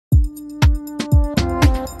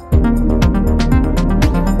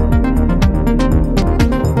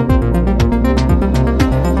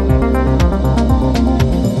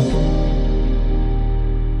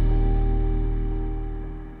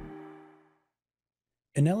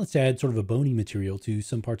And now let's add sort of a bony material to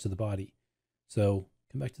some parts of the body. So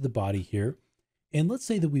come back to the body here. And let's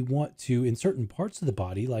say that we want to, in certain parts of the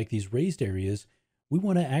body, like these raised areas, we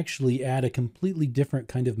want to actually add a completely different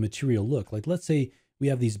kind of material look. Like let's say we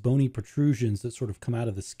have these bony protrusions that sort of come out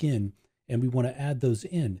of the skin and we want to add those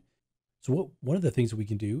in. So one of the things that we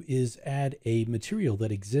can do is add a material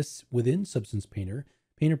that exists within Substance Painter.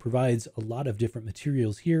 Painter provides a lot of different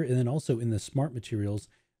materials here, and then also in the Smart Materials,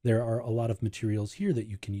 there are a lot of materials here that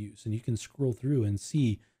you can use, and you can scroll through and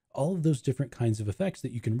see all of those different kinds of effects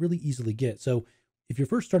that you can really easily get. So if you're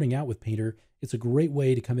first starting out with Painter, it's a great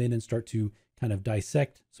way to come in and start to kind of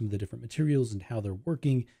dissect some of the different materials and how they're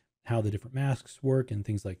working, how the different masks work, and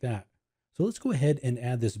things like that. So let's go ahead and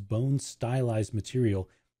add this bone stylized material,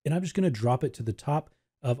 and I'm just going to drop it to the top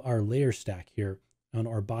of our layer stack here on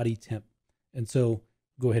our body temp. And so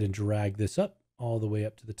go ahead and drag this up all the way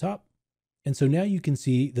up to the top. And so now you can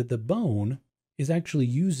see that the bone is actually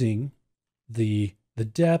using the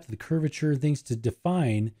depth, the curvature, things to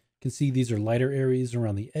define. You can see these are lighter areas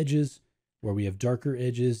around the edges where we have darker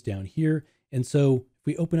edges down here. And so if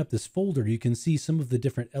we open up this folder, you can see some of the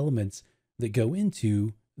different elements that go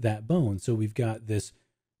into that bone. So we've got this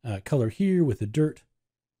color here with a dirt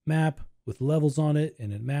map with levels on it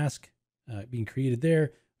and a mask being created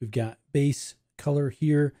there. We've got base color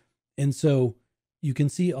here. And so you can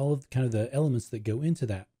see all of kind of the elements that go into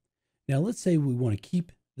that. Now, let's say we want to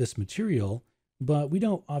keep this material, but we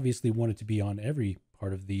don't obviously want it to be on every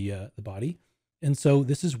part of the body. And so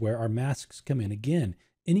this is where our masks come in. Again,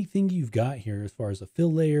 anything you've got here as far as a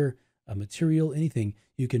fill layer, a material, anything,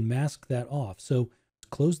 you can mask that off. So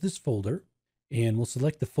close this folder and we'll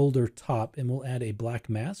select the folder top and we'll add a black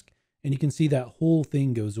mask. And you can see that whole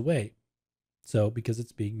thing goes away. So because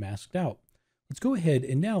it's being masked out. Let's go ahead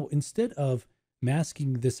and now instead of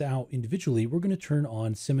masking this out individually, we're going to turn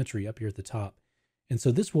on symmetry up here at the top. And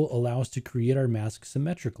so this will allow us to create our mask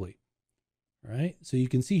symmetrically. All right. So you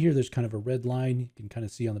can see here, there's kind of a red line you can kind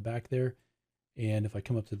of see on the back there. And if I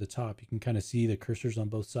come up to the top, you can kind of see the cursors on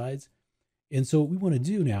both sides. And so what we want to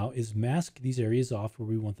do now is mask these areas off where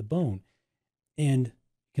we want the bone. And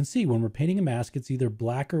you can see when we're painting a mask, it's either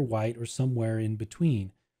black or white or somewhere in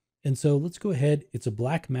between. And so let's go ahead. It's a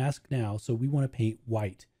black mask now. So we want to paint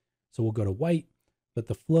white. So we'll go to white, but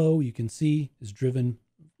the flow you can see is driven.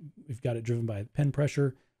 We've got it driven by pen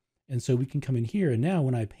pressure. And so we can come in here. And now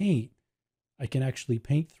when I paint, I can actually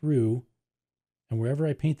paint through, and wherever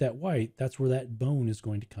I paint that white, that's where that bone is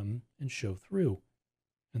going to come and show through.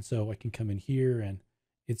 And so I can come in here and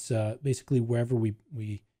it's basically wherever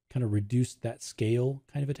we kind of reduce that scale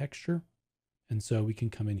kind of a texture. And so we can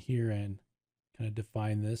come in here and kind of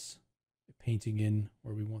define this, painting in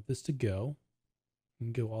where we want this to go.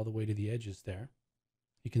 And go all the way to the edges there.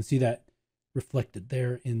 You can see that reflected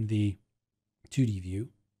there in the 2D view.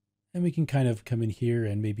 And we can kind of come in here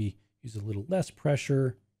and maybe use a little less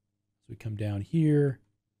pressure as we come down here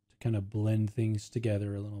to kind of blend things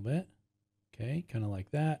together a little bit. Okay, kind of like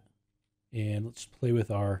that. And let's play with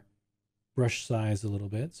our brush size a little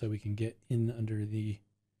bit so we can get in under the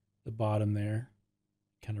bottom there,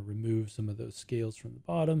 kind of remove some of those scales from the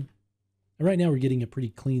bottom. And right now we're getting a pretty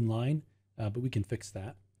clean line. But we can fix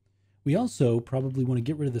that. We also probably want to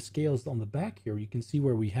get rid of the scales on the back here. You can see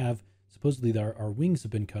where we have supposedly our wings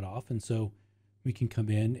have been cut off. And so we can come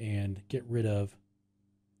in and get rid of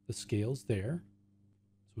the scales there.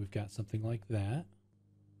 So we've got something like that.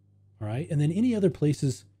 All right. And then any other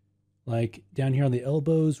places like down here on the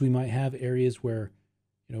elbows, we might have areas where,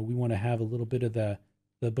 you know, we want to have a little bit of the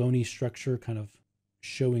bony structure kind of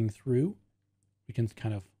showing through. We can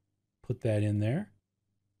kind of put that in there.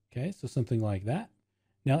 Okay, so something like that.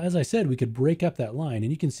 Now, as I said, we could break up that line,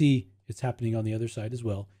 and you can see it's happening on the other side as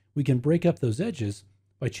well. We can break up those edges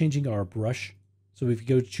by changing our brush. So if you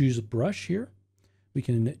go choose a brush here, we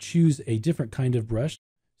can choose a different kind of brush.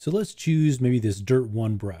 So let's choose maybe this Dirt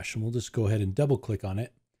 1 brush, and we'll just go ahead and double click on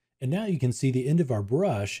it. And now you can see the end of our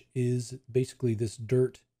brush is basically this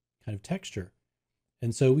dirt kind of texture.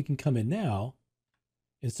 And so we can come in now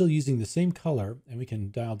and still using the same color, and we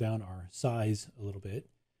can dial down our size a little bit.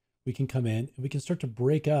 We can come in and we can start to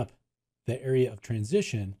break up the area of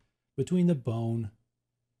transition between the bone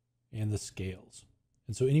and the scales.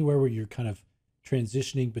 And so anywhere where you're kind of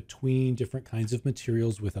transitioning between different kinds of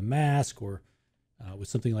materials with a mask or with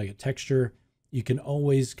something like a texture, you can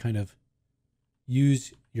always kind of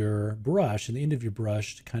use your brush and the end of your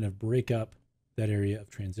brush to kind of break up that area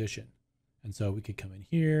of transition. And so we could come in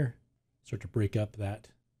here, start to break up that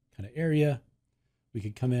kind of area. We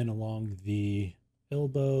could come in along the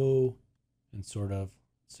elbow and sort of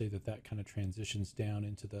say that kind of transitions down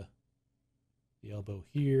into the the elbow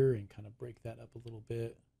here and kind of break that up a little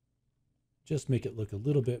bit. Just make it look a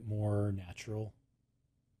little bit more natural.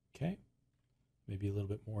 Okay. Maybe a little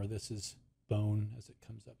bit more. This is bone as it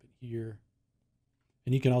comes up in here.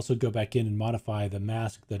 And you can also go back in and modify the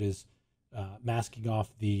mask that is masking off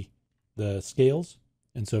the scales.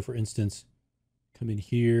 And so for instance, come in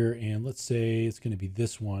here and let's say it's going to be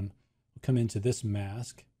this one. We'll come into this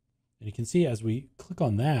mask and you can see as we click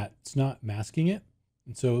on that, it's not masking it.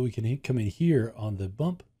 And so we can come in here on the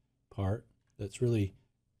bump part that's really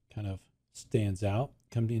kind of stands out,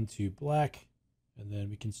 come into black, and then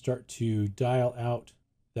we can start to dial out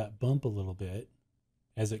that bump a little bit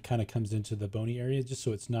as it kind of comes into the bony area, just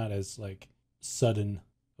so it's not as like sudden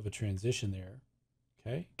of a transition there.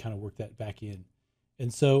 Okay, kind of work that back in.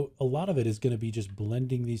 And so a lot of it is going to be just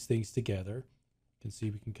blending these things together. You can see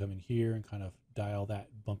we can come in here and kind of dial that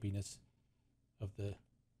bumpiness of the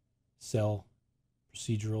cell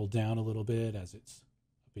procedural down a little bit as it's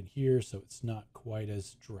up in here, so it's not quite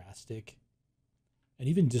as drastic. And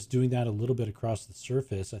even just doing that a little bit across the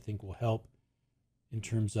surface, I think will help in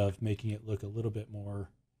terms of making it look a little bit more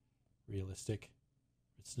realistic.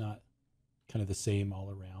 It's not kind of the same all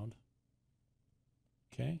around.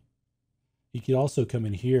 Okay. You could also come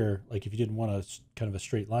in here, like if you didn't want a kind of a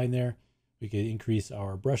straight line there, we could increase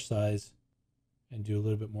our brush size and do a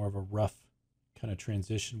little bit more of a rough kind of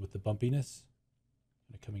transition with the bumpiness.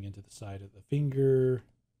 Kind of coming into the side of the finger,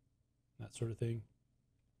 that sort of thing.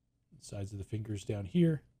 Sides of the fingers down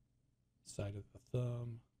here, side of the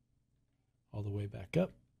thumb, all the way back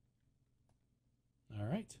up. All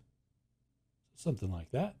right, something like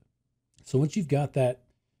that. So once you've got that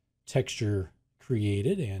texture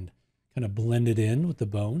created and kind of blended in with the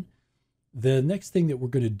bone, the next thing that we're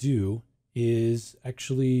going to do is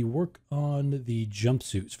actually work on the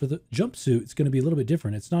jumpsuits. For the jumpsuit, it's going to be a little bit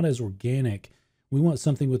different. It's not as organic. We want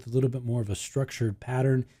something with a little bit more of a structured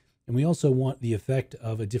pattern. And we also want the effect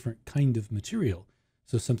of a different kind of material.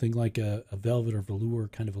 So something like a velvet or velour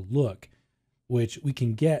kind of a look, which we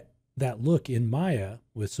can get that look in Maya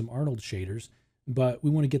with some Arnold shaders, but we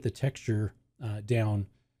want to get the texture down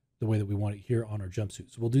the way that we want it here on our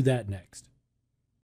jumpsuit. So we'll do that next.